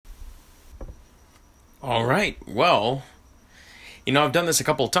All right. Well, I've done this a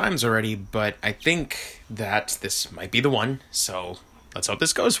couple of times already, but I think that this might be the one. So let's hope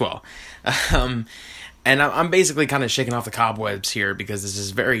this goes well. Um, and I'm basically kind of shaking off the cobwebs here because this is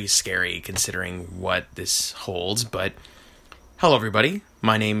very scary considering what this holds. But hello, everybody.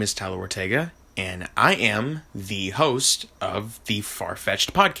 My name is Tyler Ortega, and I am the host of the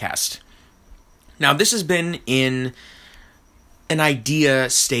Far-Fetched podcast. Now, this has been in an idea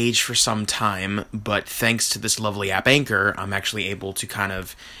stage for some time, but thanks to this lovely app Anchor, I'm actually able to kind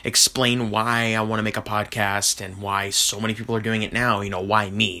of explain why I want to make a podcast and why so many people are doing it now. Why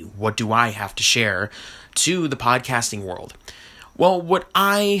me? What do I have to share to the podcasting world? Well, what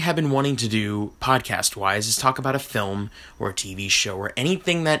I have been wanting to do podcast-wise is talk about a film or a TV show or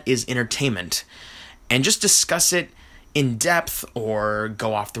anything that is entertainment and just discuss it in depth or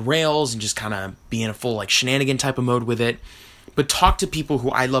go off the rails and just kind of be in a full shenanigan type of mode with it. But talk to people who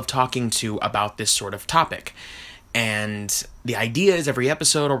I love talking to about this sort of topic. And the idea is every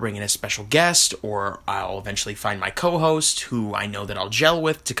episode I'll bring in a special guest, or I'll eventually find my co-host who I know that I'll gel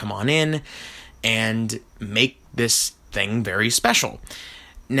with to come on in and make this thing very special.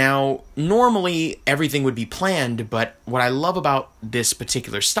 Now, normally everything would be planned, but what I love about this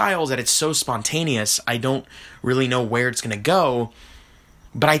particular style is that it's so spontaneous, I don't really know where it's going to go.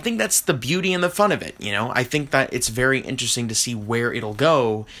 But I think that's the beauty and the fun of it, I think that it's very interesting to see where it'll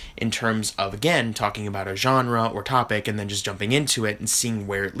go in terms of, again, talking about a genre or topic and then just jumping into it and seeing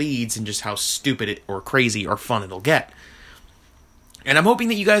where it leads and just how stupid it or crazy or fun it'll get. And I'm hoping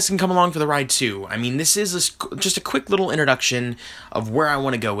that you guys can come along for the ride too. I mean, this is just a quick little introduction of where I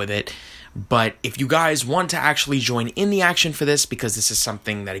want to go with it. But if you guys want to actually join in the action for this, because this is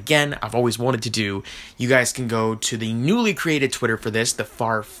something that, again, I've always wanted to do, you guys can go to the newly created Twitter for this, the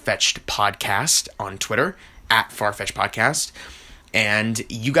Far-Fetched Podcast on Twitter, at Far-Fetched Podcast. And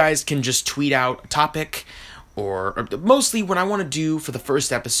you guys can just tweet out a topic, or mostly what I want to do for the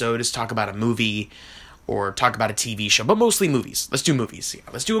first episode is talk about a movie or talk about a TV show, but mostly movies. Let's do movies.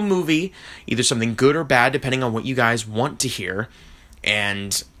 Yeah, let's do a movie, either something good or bad, depending on what you guys want to hear.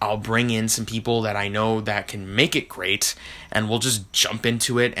 And I'll bring in some people that I know that can make it great, and we'll just jump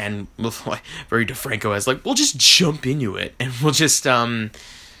into it, and very DeFranco as we'll just jump into it, and we'll just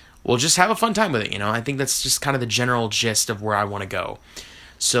have a fun time with it, I think that's just kind of the general gist of where I want to go.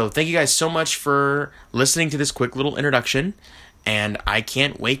 So thank you guys so much for listening to this quick little introduction, and I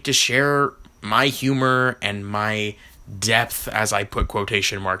can't wait to share my humor and my depth, as I put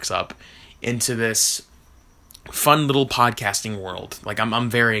quotation marks up, into this fun little podcasting world. I'm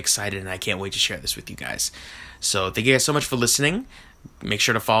very excited and I can't wait to share this with you guys. So thank you guys so much for listening. Make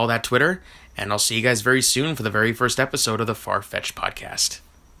sure to follow that Twitter, and I'll see you guys very soon for the very first episode of the Far-Fetched Podcast.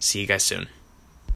 See you guys soon.